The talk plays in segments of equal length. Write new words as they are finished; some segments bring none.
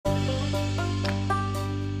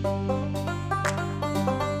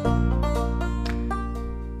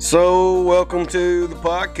So, welcome to the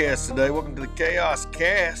podcast today. Welcome to the Chaos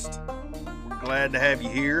Cast. We're glad to have you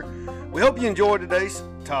here. We hope you enjoy today's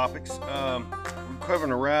topics. We're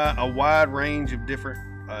covering a wide range of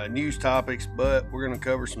different news topics, but we're going to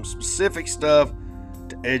cover some specific stuff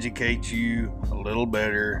to educate you a little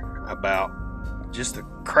better about just the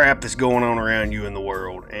crap that's going on around you in the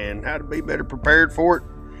world and how to be better prepared for it.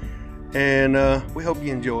 And we hope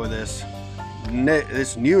you enjoy this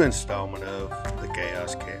new installment of the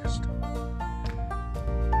Chaos Cast.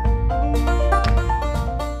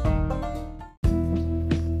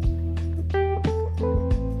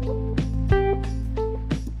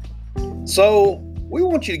 So, we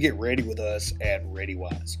want you to get ready with us at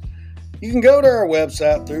ReadyWise. You can go to our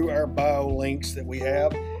website through our bio links that we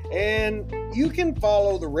have, and you can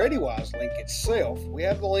follow the ReadyWise link itself. We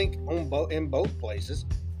have the link in both places,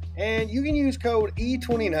 and you can use code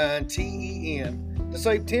E29TEN to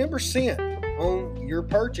save 10% on your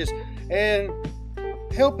purchase and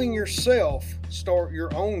helping yourself start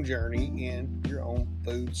your own journey in your own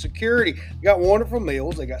food security. You got wonderful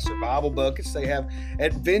meals. They got survival buckets. They have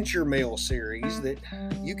adventure meal series that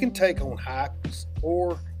you can take on hikes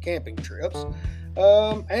or camping trips.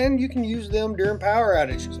 And you can use them during power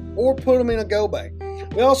outages or put them in a go bag.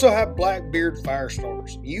 We also have Blackbeard fire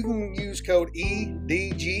starters. You can use code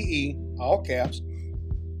EDGE, all caps,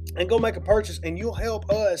 and go make a purchase, and you'll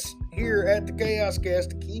help us here at the Chaos Cast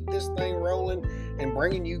to keep this thing rolling and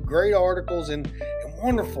bringing you great articles and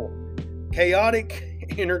wonderful, chaotic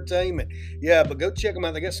entertainment. Yeah, but go check them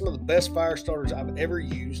out. They got some of the best fire starters I've ever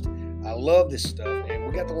used. I love this stuff, and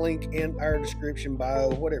we got the link in our description bio,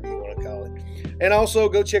 whatever you want to call it. And also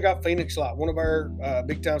go check out Phoenix Light, one of our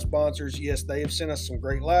big-time sponsors. Yes, they have sent us some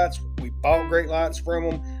great lights. We bought great lights from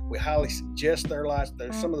them. We highly suggest their lights.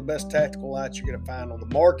 They're some of the best tactical lights you're going to find on the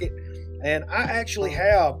market. And I actually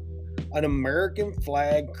have an American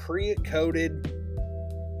flag Korea-coated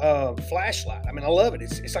flashlight. I mean, I love it.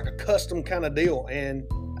 It's like a custom kind of deal, and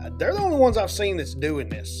they're the only ones I've seen that's doing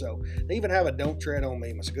this. So they even have a Don't Tread on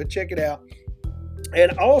Me. So go check it out.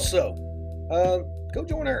 And also, go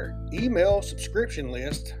join our email subscription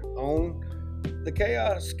list on the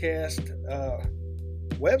Chaos Cast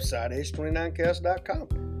website, h29cast.com.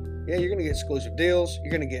 Yeah, you're going to get exclusive deals.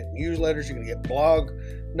 You're going to get newsletters. You're going to get blog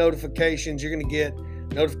notifications. You're going to get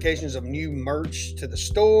notifications of new merch to the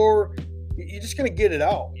store. You're just going to get it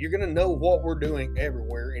all. You're going to know what we're doing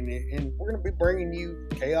everywhere. And we're going to be bringing you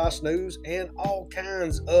chaos news and all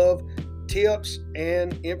kinds of tips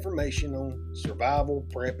and information on survival,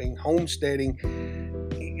 prepping, homesteading,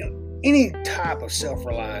 any type of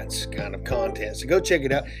self-reliance kind of content. So go check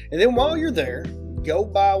it out. And then while you're there, go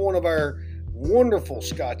buy one of our wonderful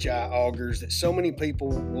Scotch Eye augers that so many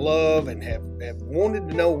people love and have wanted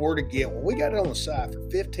to know where to get. Well, we got it on the site for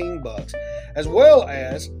 $15, as well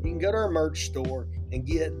as you can go to our merch store and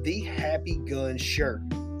get the Happy Gun shirt.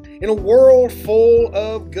 In a world full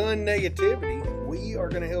of gun negativity, we are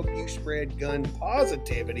going to help you spread gun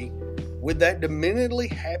positivity with that dementedly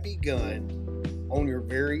happy gun on your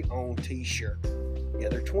very own t-shirt. Yeah,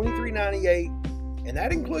 they're $23.98. And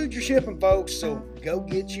that includes your shipping, folks. So go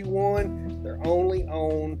get you one. They're only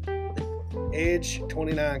on the Edge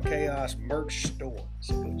 29 Chaos merch store.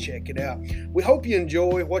 So go check it out. We hope you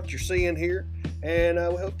enjoy what you're seeing here. And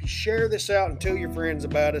we hope you share this out and tell your friends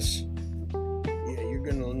about us. Yeah, you're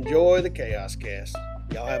going to enjoy the Chaos Cast.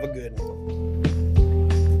 Y'all have a good one.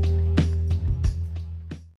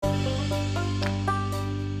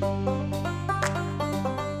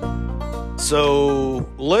 So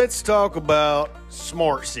let's talk about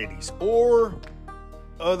smart cities, or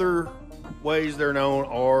other ways they're known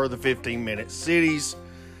are the 15-minute cities.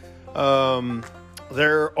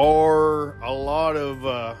 There are a lot of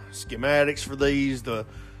schematics for these. The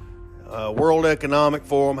World Economic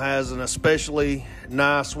Forum has an especially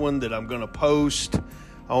nice one that I'm going to post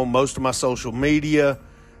on most of my social media.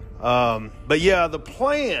 But yeah, the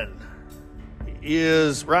plan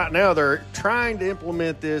is right now they're trying to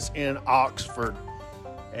implement this in Oxford.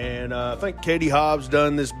 And I think Katie Hobbs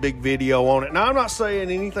done this big video on it. Now, I'm not saying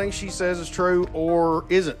anything she says is true or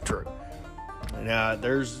isn't true. Now,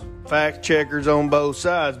 there's fact checkers on both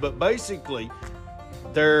sides. But basically,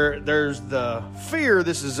 there's the fear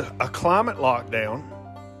this is a climate lockdown.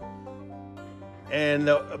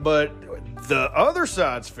 But the other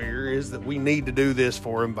side's fear is that we need to do this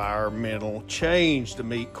for environmental change to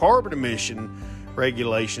meet carbon emission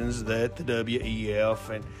regulations that the WEF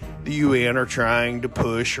and the UN are trying to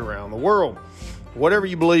push around the world. Whatever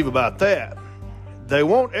you believe about that, they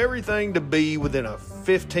want everything to be within a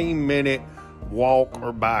 15-minute walk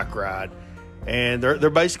or bike ride. And they're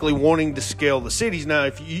basically wanting to scale the cities.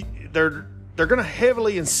 Now, they're they're going to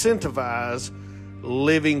heavily incentivize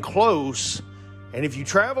living close. And if you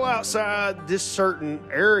travel outside this certain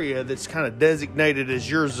area that's kind of designated as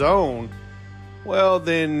your zone, well,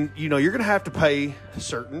 then, you're going to have to pay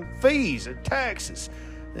certain fees and taxes.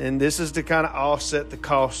 And this is to kind of offset the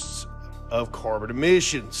costs of carbon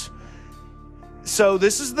emissions. So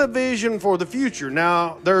this is the vision for the future.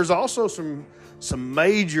 Now, there's also some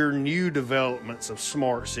major new developments of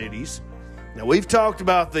smart cities. Now, we've talked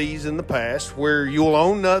about these in the past, where you'll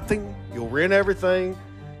own nothing, you'll rent everything,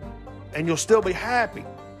 and you'll still be happy.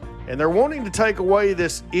 And they're wanting to take away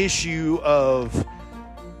this issue of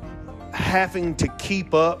having to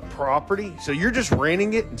keep up property. So you're just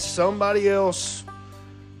renting it and somebody else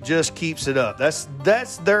just keeps it up.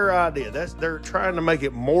 That's their idea. They're trying to make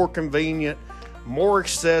it more convenient, more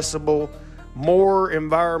accessible, more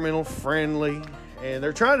environmental friendly. And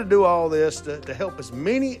they're trying to do all this to help as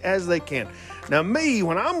many as they can. Now,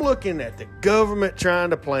 when I'm looking at the government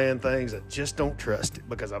trying to plan things, I just don't trust it,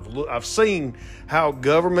 because I've seen how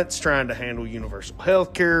government's trying to handle universal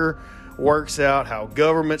health care works out, how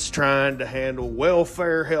government's trying to handle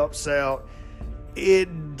welfare helps out. It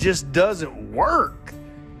just doesn't work.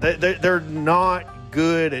 They're not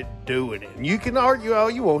good at doing it. And you can argue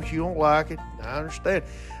all you want. You don't like it. I understand.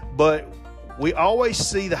 But we always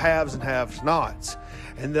see the haves and have-nots.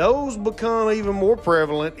 And those become even more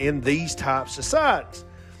prevalent in these types of societies.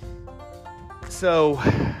 So,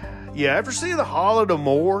 after seeing the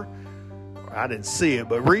Holodomor, I didn't see it,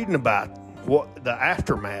 but reading about what the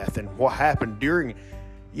aftermath and what happened during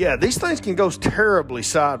it, these things can go terribly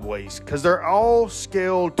sideways, because they're all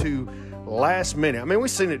scaled to last minute. I mean,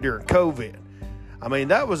 we've seen it during COVID. I mean,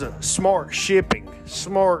 that was a smart shipping,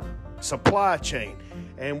 smart supply chain.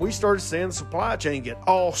 And we started seeing the supply chain get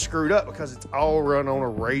all screwed up, because it's all run on a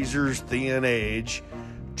razor's thin edge,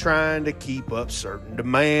 trying to keep up certain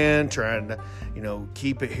demand, trying to,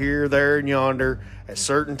 keep it here, there, and yonder at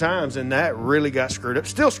certain times. And that really got screwed up,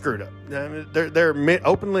 still screwed up. I mean, they're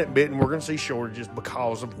openly admitting we're going to see shortages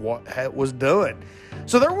because of what was done.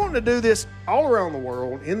 So they're wanting to do this all around the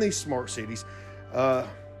world in these smart cities.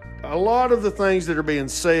 A lot of the things that are being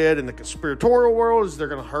said in the conspiratorial world is they're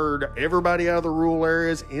going to herd everybody out of the rural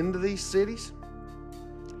areas into these cities.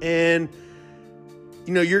 And,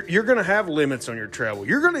 you're going to have limits on your travel.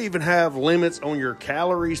 You're going to even have limits on your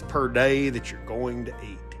calories per day that you're going to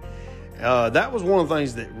eat. That was one of the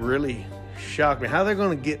things that really shocked me. How they're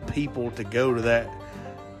going to get people to go to that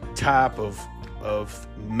type of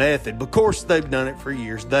method. Of course, they've done it for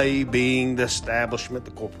years. They being the establishment,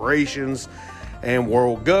 the corporations, and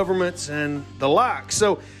world governments and the like.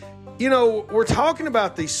 So, we're talking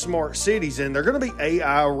about these smart cities, and they're going to be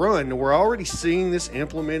AI run. We're already seeing this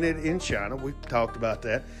implemented in China. We've talked about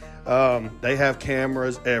that. They have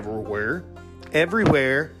cameras everywhere.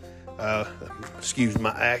 Excuse my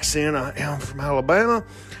accent. I am from Alabama.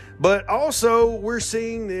 But also, we're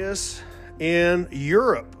seeing this in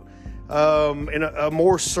Europe, in a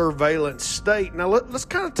more surveillance state. Now, let's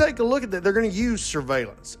kind of take a look at that. They're going to use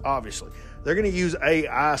surveillance, obviously. They're going to use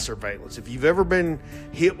AI surveillance. If you've ever been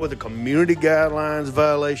hit with a community guidelines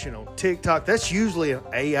violation on TikTok, that's usually an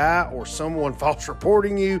AI or someone false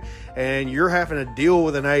reporting you, and you're having to deal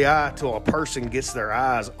with an AI till a person gets their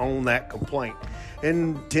eyes on that complaint.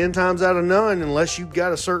 And 10 times out of none, unless you've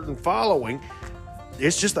got a certain following,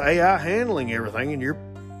 it's just the AI handling everything, and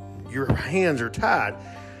your hands are tied.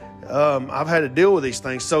 I've had to deal with these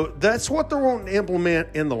things. So that's what they're wanting to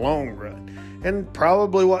implement in the long run. And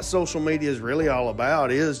probably what social media is really all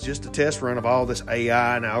about is just a test run of all this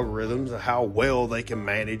AI and algorithms and how well they can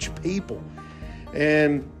manage people.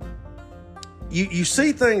 And you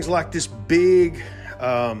see things like this big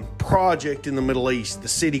project in the Middle East, the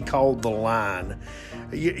city called The Line.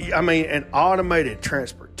 An automated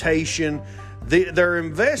transportation. They're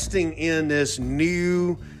investing in this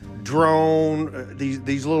new drone,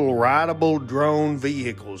 these little rideable drone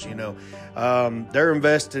vehicles, they're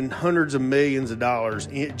investing hundreds of millions of dollars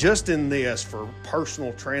just in this for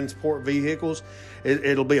personal transport vehicles.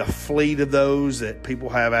 It'll be a fleet of those that people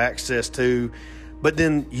have access to, but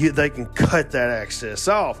then they can cut that access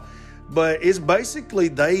off. But it's basically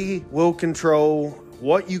they will control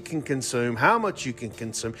what you can consume, how much you can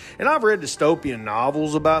consume. And I've read dystopian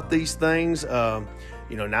novels about these things.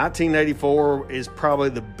 1984 is probably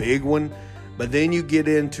the big one, but then you get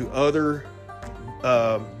into other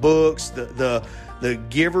books, the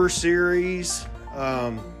Giver series.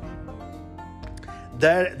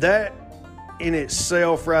 That in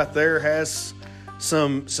itself right there has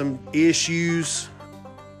some issues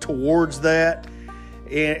towards that.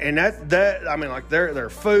 And I mean, like their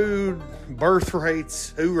food, birth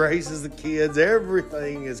rates, who raises the kids,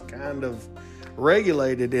 everything is kind of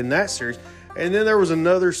regulated in that series. And then there was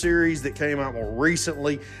another series that came out more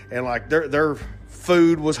recently, and like their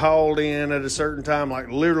food was hauled in at a certain time. Like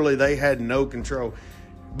literally they had no control.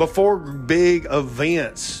 Before big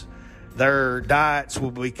events, their diets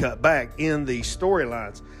will be cut back in these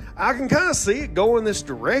storylines. I can kind of see it going this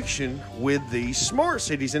direction with these smart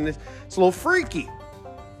cities, and it's a little freaky.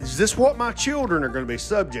 Is this what my children are going to be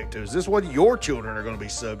subject to? Is this what your children are going to be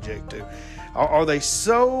subject to? Are they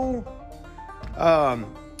so...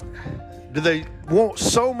 do they want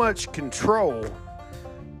so much control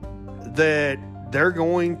that they're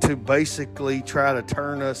going to basically try to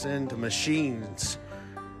turn us into machines?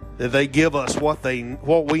 That they give us what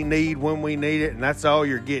we need when we need it, and that's all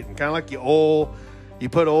you're getting. Kind of like your oil. You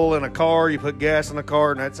put oil in a car, you put gas in a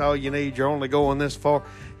car, and that's all you need. You're only going this far.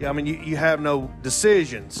 Yeah, I mean, you have no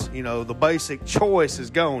decisions. You know, the basic choice is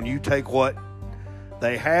gone. You take what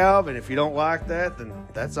they have, and if you don't like that, then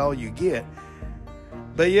that's all you get.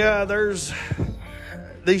 But yeah,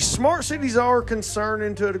 these smart cities are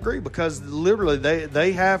concerning to a degree because literally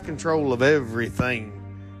they have control of everything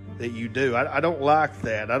that you do. I don't like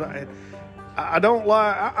that. I'm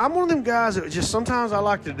one of them guys that just sometimes I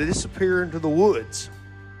like to disappear into the woods.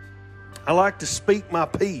 I like to speak my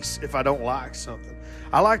piece if I don't like something.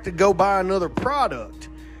 I like to go buy another product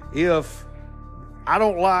if I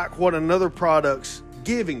don't like what another product's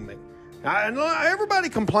giving me. And everybody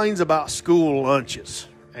complains about school lunches,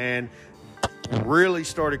 and really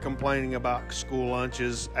started complaining about school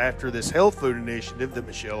lunches after this health food initiative that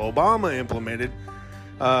Michelle Obama implemented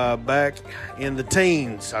back in the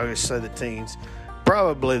teens. I always say the teens.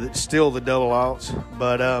 Probably still the double aughts.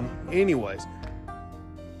 But anyways,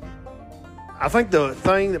 I think the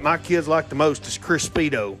thing that my kids like the most is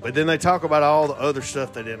Crispito. But then they talk about all the other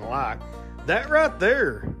stuff they didn't like. That right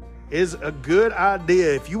there is a good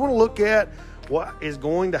idea. If you want to look at what is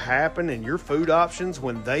going to happen in your food options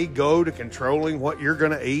when they go to controlling what you're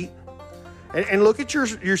going to eat, and look at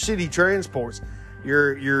your city transports.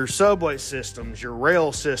 Your subway systems, your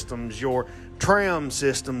rail systems, your tram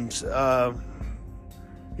systems.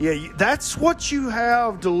 That's what you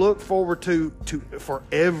have to look forward to for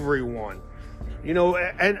everyone. You know,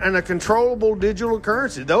 and a controllable digital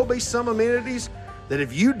currency. There'll be some amenities that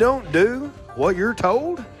if you don't do what you're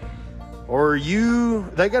told, or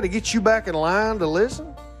they got to get you back in line to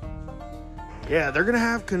listen. Yeah, they're going to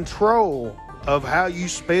have control of how you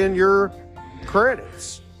spend your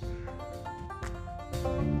credits.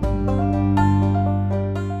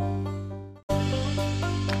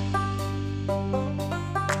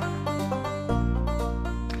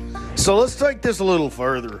 So let's take this a little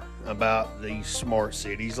further about these smart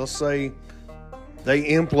cities. Let's say they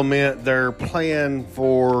implement their plan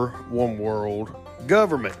for one world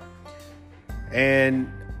government,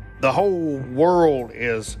 and the whole world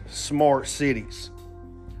is smart cities.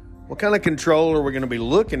 What kind of control are we going to be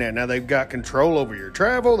looking at? Now they've got control over your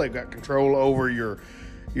travel. They've got control over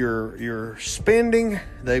your spending.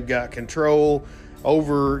 They've got control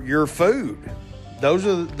over your food. Those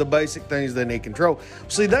are the basic things they need control.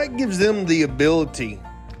 See, that gives them the ability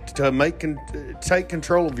to take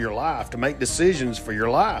control of your life, to make decisions for your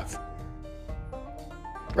life.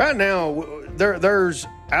 Right now, there's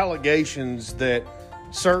allegations that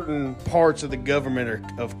certain parts of the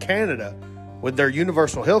government of Canada, with their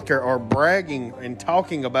universal health care, are bragging and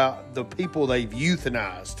talking about the people they've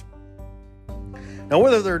euthanized. Now,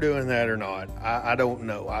 whether they're doing that or not, I don't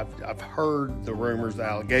know. I've heard the rumors, the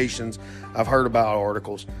allegations. I've heard about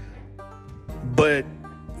articles. But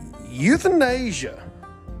euthanasia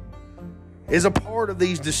is a part of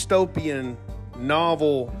these dystopian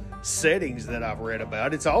novel settings that I've read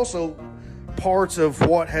about. It's also parts of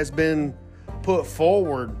what has been put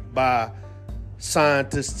forward by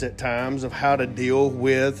scientists at times of how to deal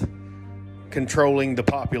with controlling the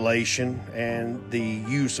population and the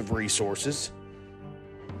use of resources.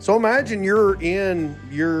 So imagine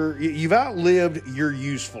you've outlived your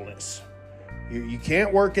usefulness. You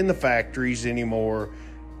can't work in the factories anymore,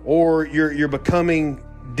 or you're becoming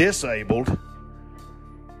disabled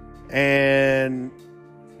and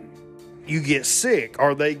you get sick.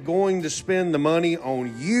 Are they going to spend the money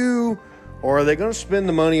on you, or are they going to spend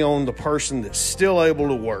the money on the person that's still able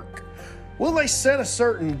to work? Will they set a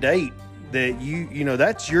certain date that you know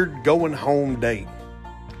that's your going home date?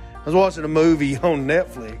 I was watching a movie on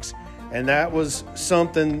Netflix, and that was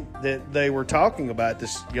something that they were talking about.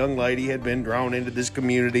 This young lady had been drawn into this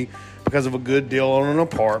community because of a good deal on an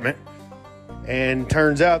apartment. And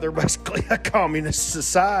turns out they're basically a communist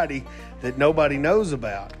society that nobody knows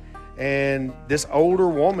about. And this older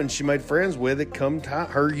woman she made friends with,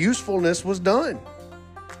 her usefulness was done.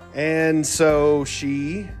 And so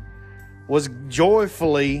she was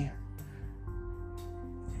joyfully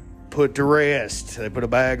put to rest. They put a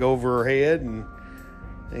bag over her head, and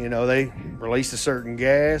they released a certain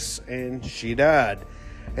gas, and she died.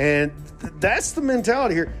 And that's the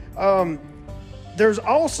mentality here. There's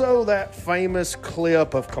also that famous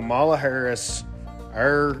clip of Kamala Harris,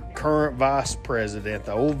 our current vice president,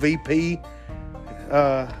 the old VP,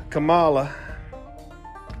 Kamala.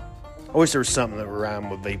 I wish there was something that rhymed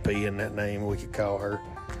with VP in that name we could call her.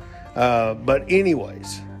 But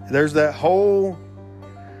anyways, there's that whole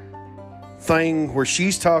thing where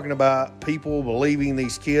she's talking about people believing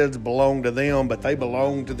these kids belong to them, but they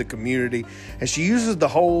belong to the community. And she uses the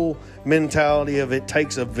whole mentality of it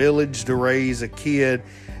takes a village to raise a kid.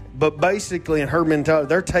 But basically, in her mentality,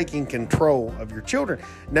 they're taking control of your children.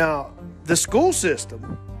 Now, the school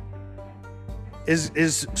system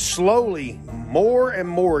is slowly more and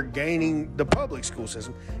more the public school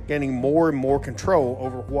system gaining more and more control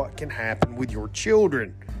over what can happen with your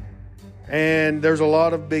children. And there's a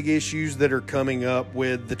lot of big issues that are coming up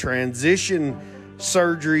with the transition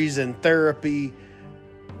surgeries and therapy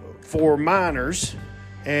for minors,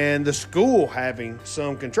 and the school having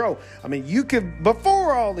some control. I mean,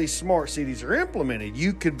 before all these smart cities are implemented,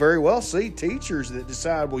 you could very well see teachers that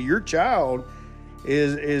decide, well, your child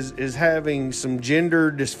is having some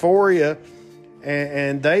gender dysphoria,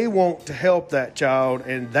 and they want to help that child,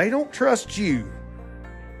 and they don't trust you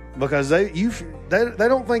because they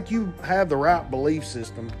don't think you have the right belief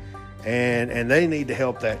system, and they need to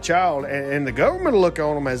help that child, and the government will look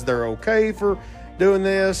on them as they're okay for doing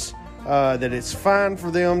this, that it's fine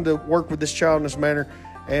for them to work with this child in this manner,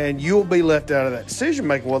 and you'll be left out of that decision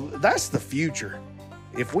making. Well, that's the future.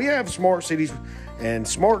 If we have smart cities and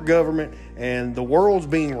smart government and the world's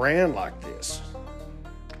being ran like this,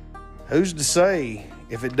 who's to say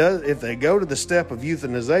if they go to the step of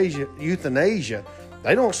euthanasia,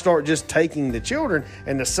 they don't start just taking the children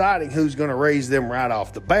and deciding who's going to raise them right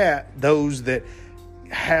off the bat, those that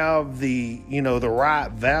have the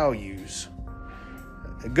right values.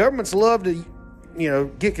 The governments love to,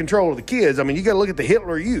 get control of the kids. I mean, you got to look at the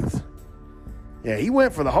Hitler Youth. Yeah, he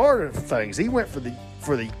went for the heart of things. He went for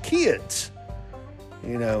the kids.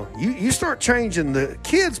 You start changing the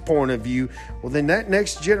kids' point of view, well, then that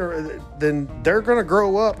next generation, then they're going to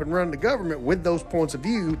grow up and run the government with those points of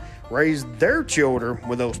view, raise their children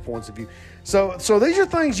with those points of view. So these are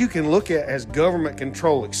things you can look at as government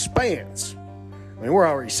control expands. I mean, we're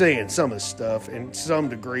already seeing some of this stuff in some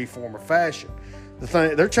degree, form, or fashion.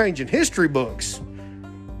 They're changing history books.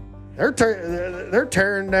 They're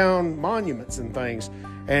tearing down monuments and things,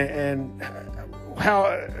 and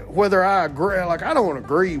whether I agree, I don't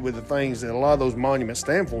agree with the things that a lot of those monuments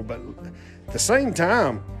stand for, but at the same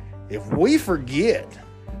time, if we forget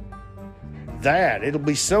that, it'll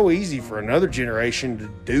be so easy for another generation to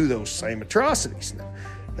do those same atrocities. Now,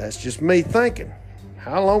 that's just me thinking.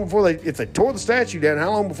 How long before if they tore the statue down,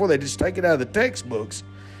 how long before they just take it out of the textbooks?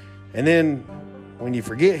 And then when you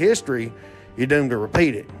forget history, you're doomed to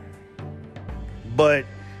repeat it. But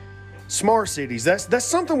smart cities, that's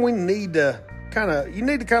something we need to you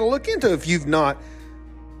need to look into if you've not,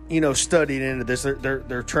 studied into this.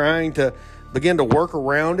 They're trying to begin to work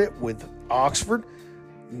around it with Oxford.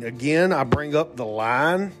 Again, I bring up the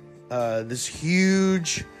line, this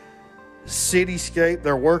huge cityscape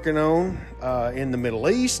they're working on in the Middle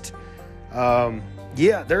East.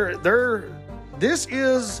 This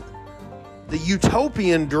is the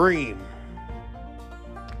utopian dream.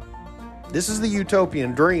 This is the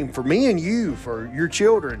utopian dream for me and you, for your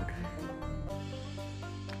children.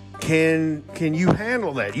 Can you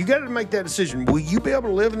handle that? You got to make that decision. Will you be able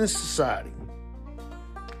to live in this society?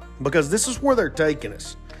 Because this is where they're taking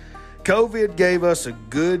us. COVID gave us a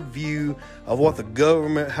good view of what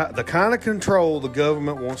the kind of control the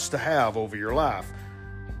government wants to have over your life.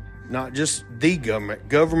 Not just the government,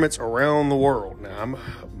 governments around the world. Now,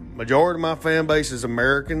 majority of my fan base is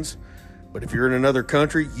Americans, but if you're in another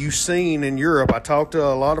country, you've seen in Europe, I talked to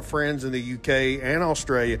a lot of friends in the UK and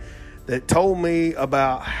Australia that told me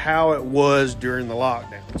about how it was during the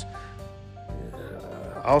lockdowns.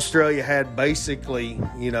 Australia had basically,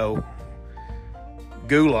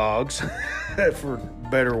 gulags, for a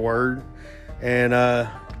better word. And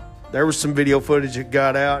there was some video footage that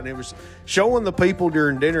got out, and it was showing the people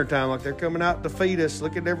during dinner time, like they're coming out to feed us.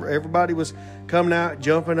 Look at everybody was coming out,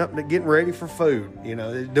 jumping up and getting ready for food.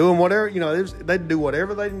 They're doing whatever, they'd do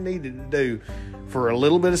whatever they needed to do for a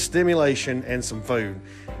little bit of stimulation and some food.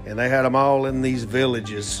 And they had them all in these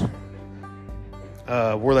villages.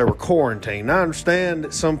 where they were quarantined. I understand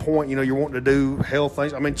at some point, you're wanting to do health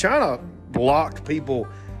things. I mean, China blocked people.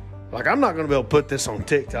 Like, I'm not going to be able to put this on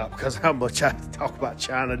TikTok because how much I talk about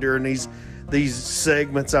China during these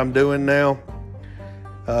segments I'm doing now,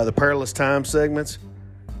 the Perilous Time segments.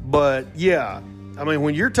 But yeah, I mean,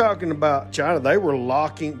 when you're talking about China, they were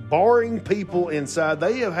barring people inside.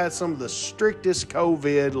 They have had some of the strictest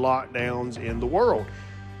COVID lockdowns in the world.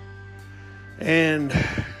 And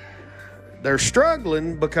they're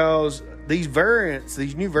struggling because these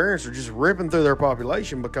new variants are just ripping through their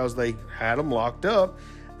population because they had them locked up.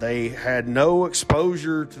 They had no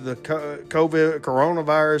exposure to the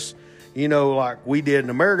coronavirus, like we did in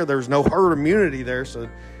America. There was no herd immunity there. So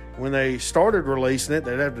when they started releasing it,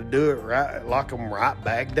 they'd have to do it lock them right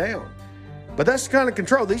back down. But that's the kind of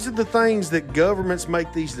control. These are the things that governments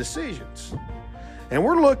make these decisions. And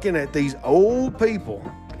we're looking at these old people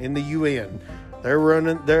in the UN.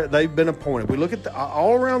 They've been appointed. We look at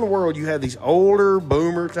all around the world, you have these older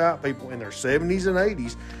boomer type people in their 70s and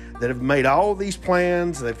 80s that have made all these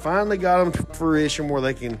plans. They finally got them to fruition where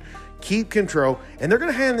they can keep control. And they're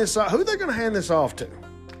going to hand this off. Who are they going to hand this off to?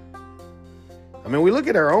 I mean, we look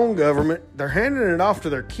at our own government. They're handing it off to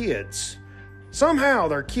their kids. Somehow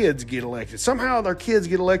their kids get elected. Somehow their kids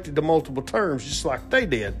get elected to multiple terms, just like they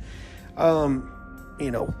did. However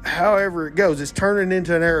it goes, it's turning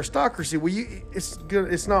into an aristocracy. Well,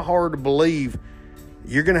 it's not hard to believe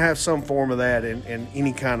you're going to have some form of that in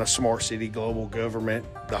any kind of smart city global government.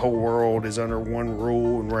 The whole world is under one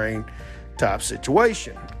rule and reign type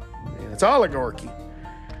situation. And it's oligarchy.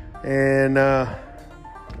 And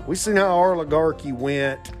we seen how oligarchy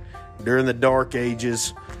went during the Dark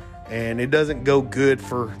Ages, and it doesn't go good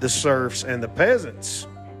for the serfs and the peasants.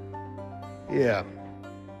 Yeah.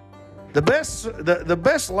 The best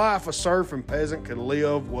life a serf and peasant could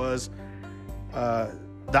live was the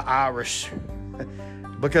Irish,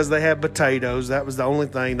 because they had potatoes. That was the only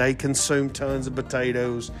thing. They consumed tons of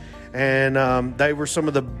potatoes, and they were some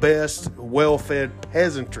of the best well-fed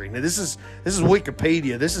peasantry. Now, this is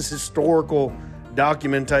Wikipedia. This is historical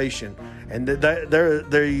documentation, and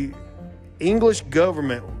the English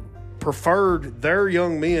government preferred their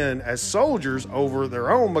young men as soldiers over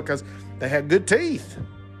their own because they had good teeth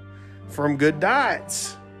from good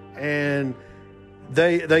diets, and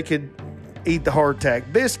they could eat the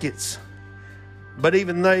hardtack biscuits. But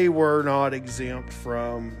even they were not exempt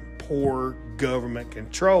from poor government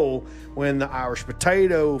control. When the Irish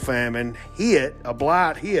potato famine hit, a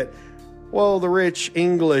blight hit, well, the rich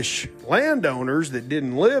English landowners that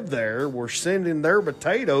didn't live there were sending their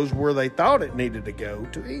potatoes where they thought it needed to go,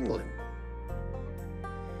 to England.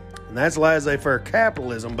 And that's laissez-faire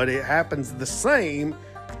capitalism, but it happens the same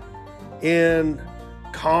in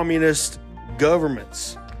communist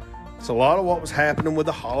governments. It's a lot of what was happening with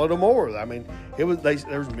the Holodomor. I mean, there was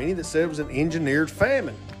many that said it was an engineered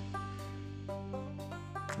famine.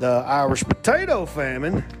 The Irish potato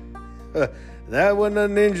famine, that wasn't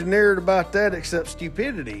nothing engineered about that except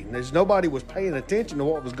stupidity. Nobody was paying attention to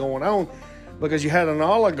what was going on because you had an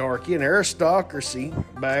oligarchy, an aristocracy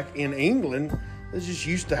back in England that's just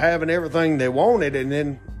used to having everything they wanted, and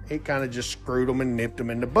then it kind of just screwed them and nipped them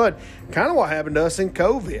in the bud. Kind of what happened to us in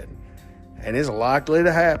COVID. And it's likely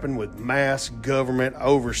to happen with mass government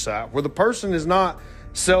oversight, where the person is not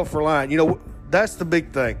self-reliant. That's the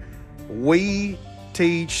big thing. We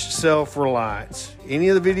teach self-reliance. Any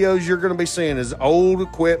of the videos you're going to be seeing is old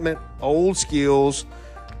equipment, old skills,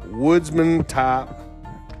 woodsman type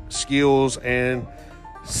skills and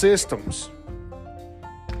systems.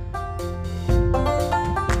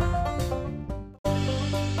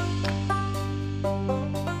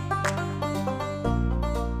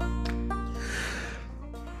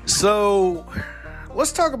 So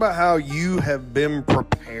let's talk about how you have been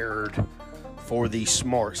prepared for these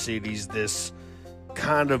smart cities, this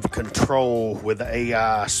kind of control with the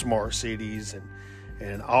AI smart cities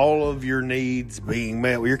and all of your needs being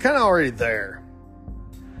met. Well, you're kind of already there.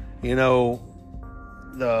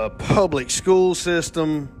 The public school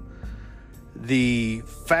system, the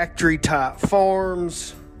factory type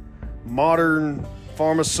farms, modern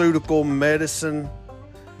pharmaceutical medicine,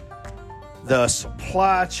 the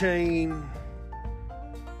supply chain,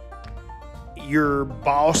 your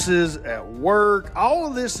bosses at work, all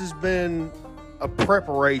of this has been a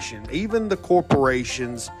preparation. Even the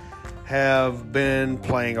corporations have been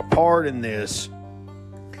playing a part in this.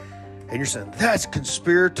 And you're saying, that's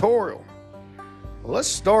conspiratorial. Well, let's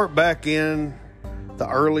start back in the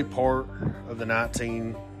early part of the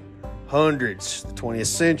 1900s, the 20th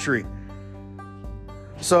century.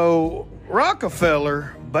 So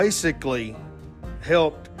Rockefeller basically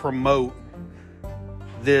helped promote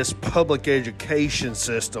this public education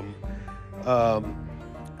system.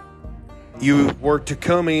 You were to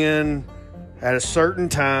come in at a certain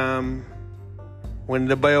time when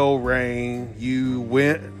the bell rang. You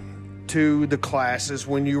went to the classes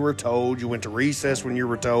when you were told. You went to recess when you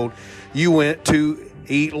were told. You went to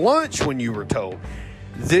eat lunch when you were told.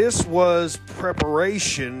 This was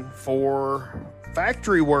preparation for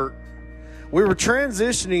factory work. We were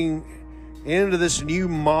transitioning into this new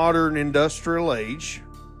modern industrial age.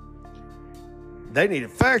 They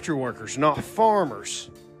needed factory workers, not farmers.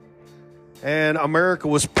 And America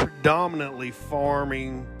was predominantly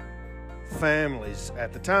farming families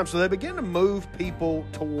at the time. So they began to move people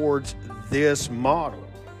towards this model.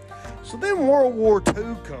 So then World War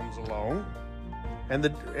II comes along. And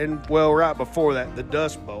right before that, the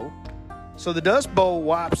Dust Bowl. So the Dust Bowl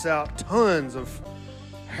wipes out tons of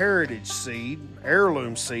heritage seed,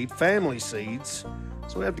 heirloom seed, family seeds.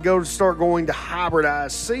 So we have to start going to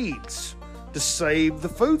hybridized seeds to save the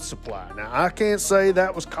food supply. Now, I can't say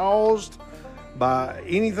that was caused by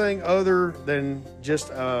anything other than just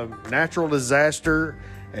a natural disaster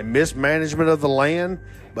and mismanagement of the land,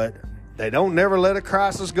 but they don't never let a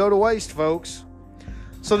crisis go to waste, folks.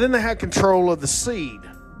 So then they had control of the seed.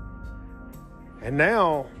 And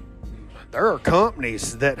now there are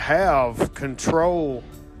companies that have control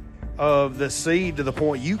of the seed to the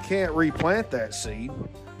point you can't replant that seed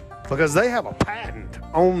because they have a patent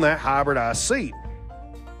on that hybridized seed.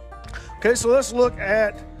 Okay, so let's look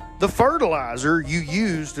at the fertilizer you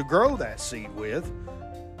use to grow that seed with.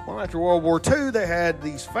 Well, after World War II, they had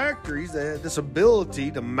these factories that had this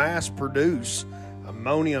ability to mass produce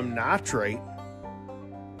ammonium nitrate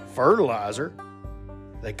fertilizer.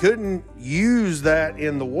 They couldn't use that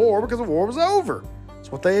in the war because the war was over.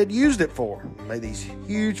 That's what they had used it for. They made these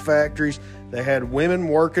huge factories. They had women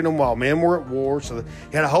working them while men were at war. So they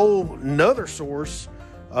had a whole nother source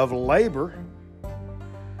of labor.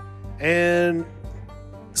 And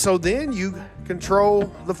so then you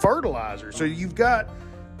control the fertilizer. So you've got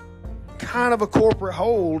kind of a corporate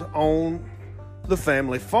hold on the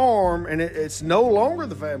family farm, and it's no longer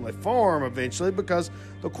the family farm eventually because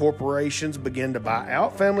the corporations begin to buy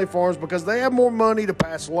out family farms because they have more money to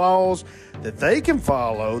pass laws that they can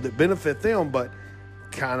follow that benefit them but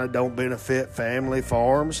kind of don't benefit family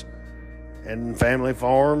farms, and family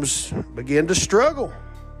farms begin to struggle.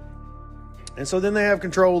 And so then they have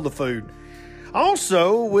control of the food.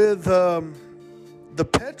 Also, with the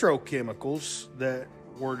petrochemicals that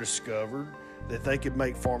were discovered that they could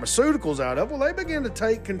make pharmaceuticals out of, well, they began to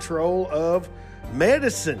take control of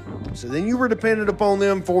medicine. So then you were dependent upon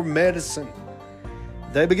them for medicine.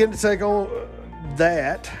 They began to take on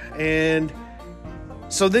that, and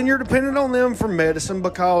so then you're dependent on them for medicine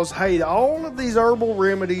because, hey, all of these herbal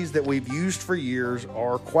remedies that we've used for years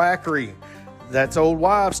are quackery. That's old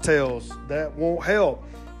wives' tales. That won't help.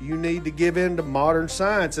 You need to give in to modern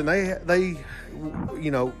science. And they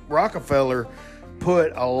Rockefeller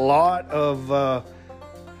put a lot of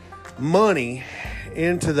money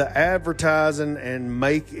into the advertising and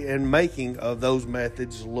making of those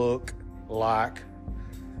methods look like,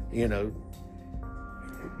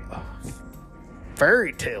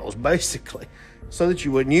 fairy tales, basically, so that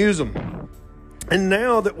you wouldn't use them. And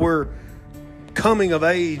now that we're coming of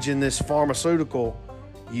age in this pharmaceutical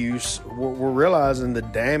use, we're realizing the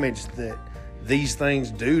damage that these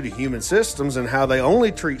things do to human systems and how they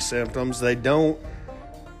only treat symptoms. They don't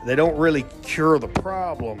really cure the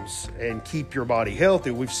problems and keep your body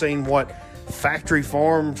healthy. We've seen what factory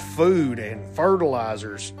farmed food and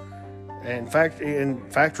fertilizers and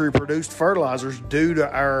factory produced fertilizers do to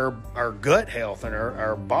our gut health and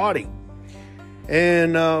our body.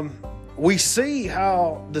 And we see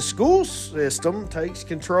how the school system takes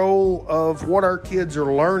control of what our kids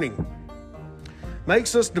are learning,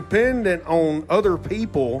 makes us dependent on other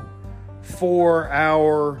people for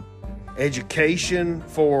our education,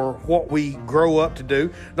 for what we grow up to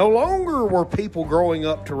do. No longer were people growing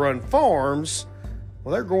up to run farms.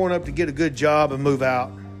 Well, they're growing up to get a good job and move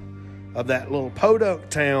out of that little podunk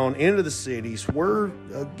town into the cities where,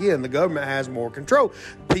 again, the government has more control.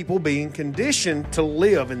 People being conditioned to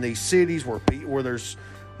live in these cities where there's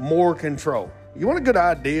more control. You want a good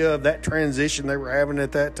idea of that transition they were having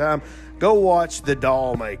at that time? Go watch The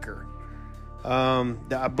Doll Maker.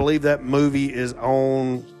 I believe that movie is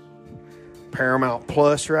on Paramount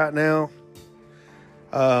Plus right now.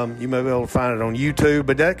 You may be able to find it on YouTube,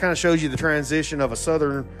 but that kind of shows you the transition of a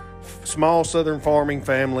small southern farming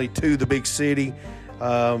family to the big city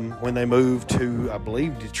when they moved to, I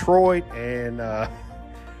believe, Detroit and I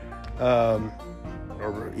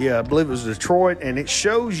believe it was Detroit, and it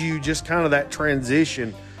shows you just kind of that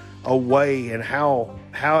transition away and how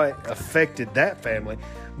how it affected that family.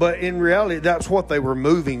 But in reality, that's what they were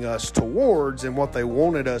moving us towards and what they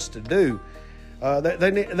wanted us to do.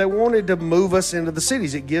 They wanted to move us into the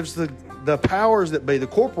cities. It gives the powers that be, the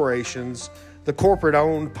corporations, the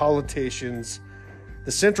corporate-owned politicians,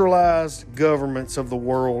 the centralized governments of the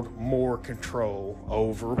world, more control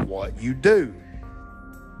over what you do.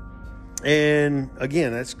 And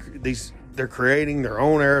again, they're creating their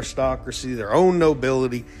own aristocracy, their own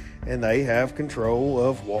nobility, and they have control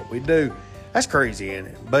of what we do. That's crazy, isn't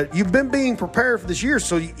it? But you've been being prepared for this year,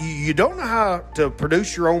 so you don't know how to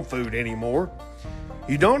produce your own food anymore.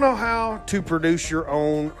 You don't know how to produce your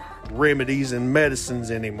own remedies and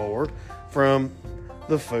medicines anymore from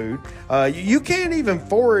the food. You can't even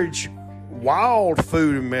forage wild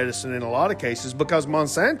food and medicine in a lot of cases because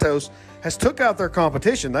Monsanto's has took out their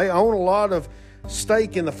competition. They own a lot of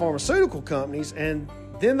stake in the pharmaceutical companies, and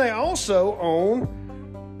then they also own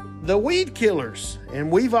the weed killers.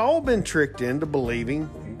 And we've all been tricked into believing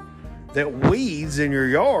that weeds in your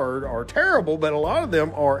yard are terrible, but a lot of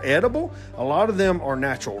them are edible. A lot of them are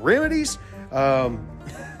natural remedies.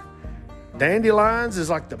 Dandelions is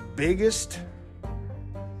like the biggest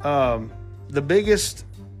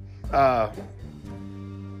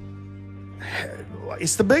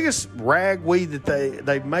it's the biggest ragweed that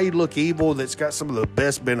they've made look evil. That's got some of the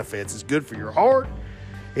best benefits. It's good for your heart.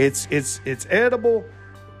 It's edible.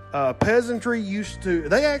 Peasantry used to,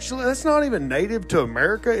 that's not even native to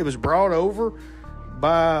America. It was brought over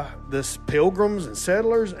by the pilgrims and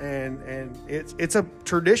settlers, and it's a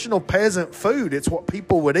traditional peasant food. It's what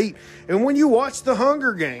people would eat. And when you watch the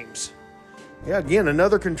Hunger Games, again,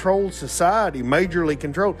 another controlled society, majorly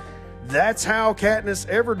controlled. That's how Katniss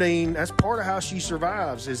Everdeen, that's part of how she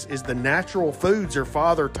survives, is the natural foods her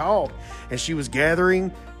father taught. And she was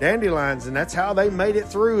gathering dandelions, and that's how they made it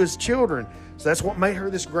through as children. So that's what made her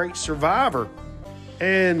this great survivor.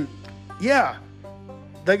 And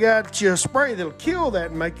they got you a spray that'll kill that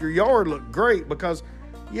and make your yard look great because,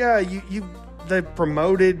 they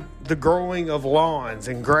promoted the growing of lawns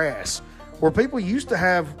and grass where people used to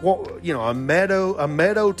have a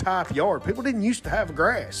meadow type yard. People didn't used to have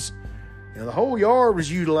grass. The whole yard was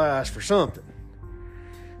utilized for something.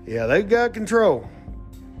 They've got control.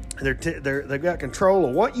 They've got control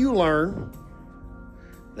of what you learn.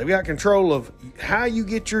 They've got control of how you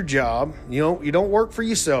get your job. You don't work for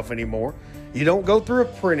yourself anymore. You don't go through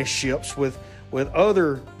apprenticeships with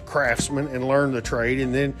other craftsmen and learn the trade.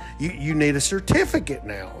 And then you need a certificate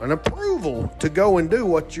now, an approval to go and do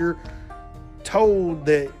what you're told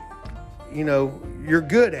that, you're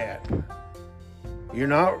good at. You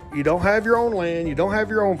don't have your own land. You don't have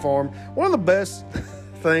your own farm. One of the best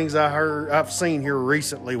things I've seen here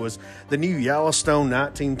recently was the new Yellowstone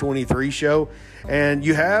 1923 show. And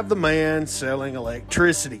you have the man selling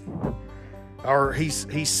electricity, or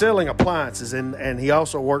he's selling appliances, and he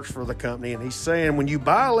also works for the company. And he's saying, when you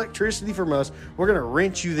buy electricity from us, we're going to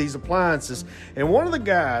rent you these appliances. And one of the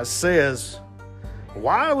guys says,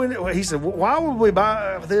 why would we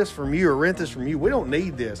buy this from you or rent this from you? We don't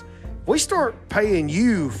need this. If we start paying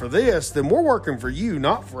you for this, then we're working for you,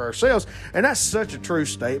 not for ourselves. And that's such a true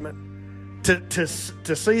statement.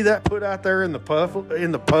 To see that put out there in the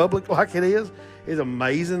public like it is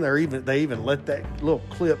amazing. They even let that little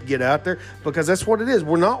clip get out there because that's what it is.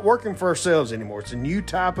 We're not working for ourselves anymore. It's a new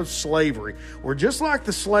type of slavery. We're just like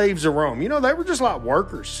the slaves of Rome. They were just like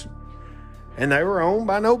workers, and they were owned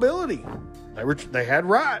by nobility. They had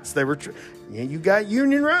rights. You got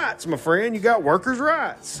union rights, my friend. You got workers'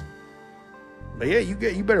 rights. But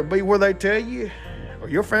you better be where they tell you, or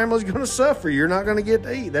your family's going to suffer. You're not going to get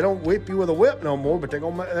to eat. They don't whip you with a whip no more, but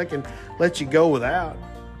they can let you go without.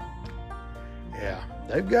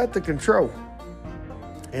 They've got the control,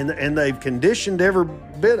 and they've conditioned every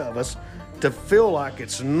bit of us to feel like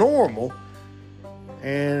it's normal.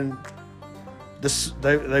 And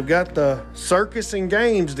they've got the circus and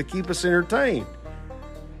games to keep us entertained.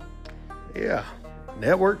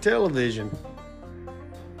 Network television.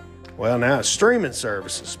 Well, now it's streaming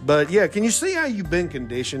services. But can you see how you've been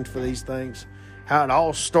conditioned for these things? How it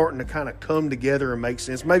all starting to kind of come together and make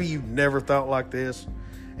sense. Maybe you've never thought like this,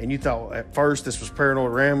 and you thought at first this was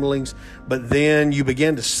paranormal ramblings, but then you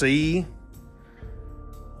begin to see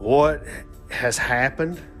what has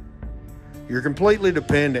happened. You're completely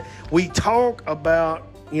dependent. We talk about,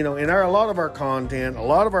 in a lot of our content, a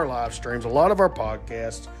lot of our live streams, a lot of our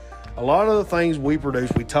podcasts, a lot of the things we produce,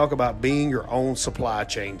 we talk about being your own supply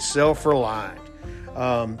chain, self-reliant,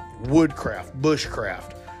 woodcraft,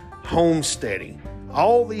 bushcraft, homesteading,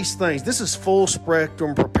 all these things. This is full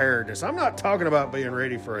spectrum preparedness. I'm not talking about being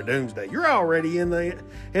ready for a doomsday. You're already in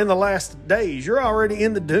the last days. You're already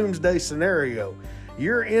in the doomsday scenario.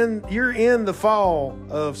 you're in the fall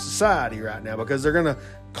of society right now, because they're going to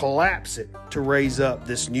collapse it to raise up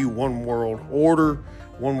this new one world order,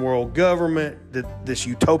 one world government, this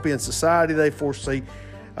utopian society they foresee.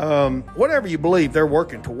 Whatever you believe, they're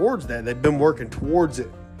working towards that. They've been working towards it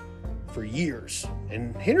for years.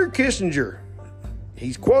 And Henry Kissinger,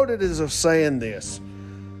 he's quoted as saying this: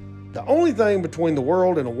 the only thing between the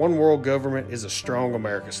world and a one world government is a strong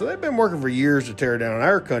America. So they've been working for years to tear down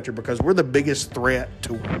our country because we're the biggest threat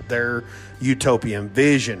to their utopian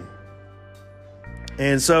vision.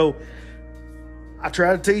 And so I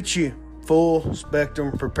try to teach you full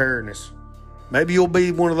spectrum preparedness. Maybe you'll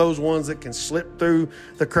be one of those ones that can slip through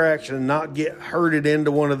the cracks and not get herded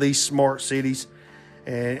into one of these smart cities.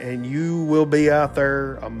 And you will be out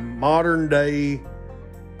there a modern day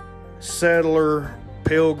settler,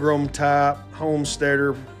 pilgrim type,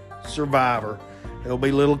 homesteader, survivor. There'll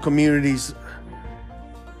be little communities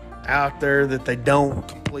out there that they don't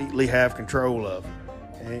completely have control of.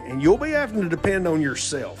 And you'll be having to depend on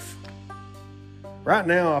yourself. Right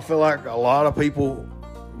now, I feel like a lot of people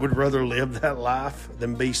would rather live that life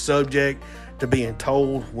than be subject to being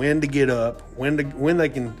told when to get up, when they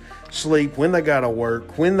can sleep, when they got to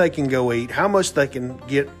work, when they can go eat, how much they can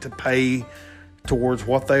get to pay towards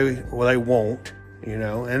what they want,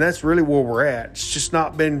 and that's really where we're at. It's just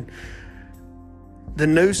not been, the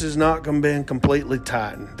noose has not been completely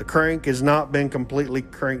tightened. The crank has not been completely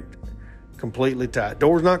cranked, completely tight.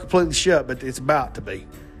 Door's not completely shut, but it's about to be.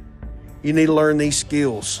 You need to learn these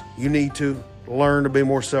skills. You need to learn to be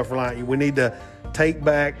more self-reliant. We need to take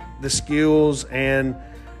back the skills and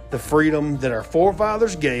the freedom that our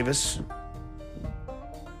forefathers gave us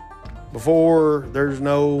before there's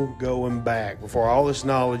no going back, before all this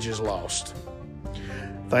knowledge is lost.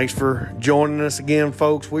 Thanks for joining us again,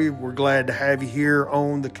 folks. We're glad to have you here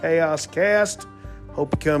on the Chaos Cast.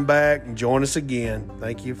 Hope you come back and join us again.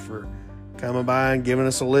 Thank you for coming by and giving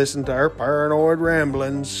us a listen to our paranoid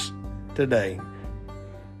ramblings today.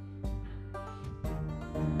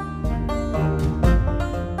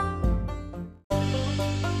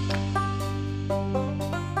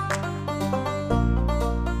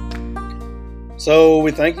 So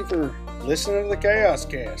we thank you for listening to the Chaos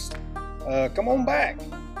Cast. Come on back.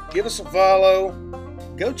 Give us a follow.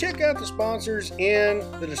 Go check out the sponsors in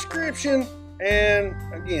the description. And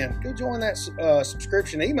again, go join that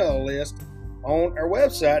subscription email list on our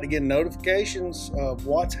website to get notifications of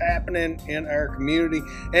what's happening in our community.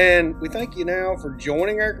 And we thank you now for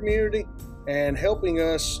joining our community and helping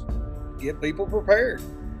us get people prepared.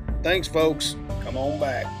 Thanks, folks. Come on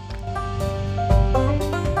back.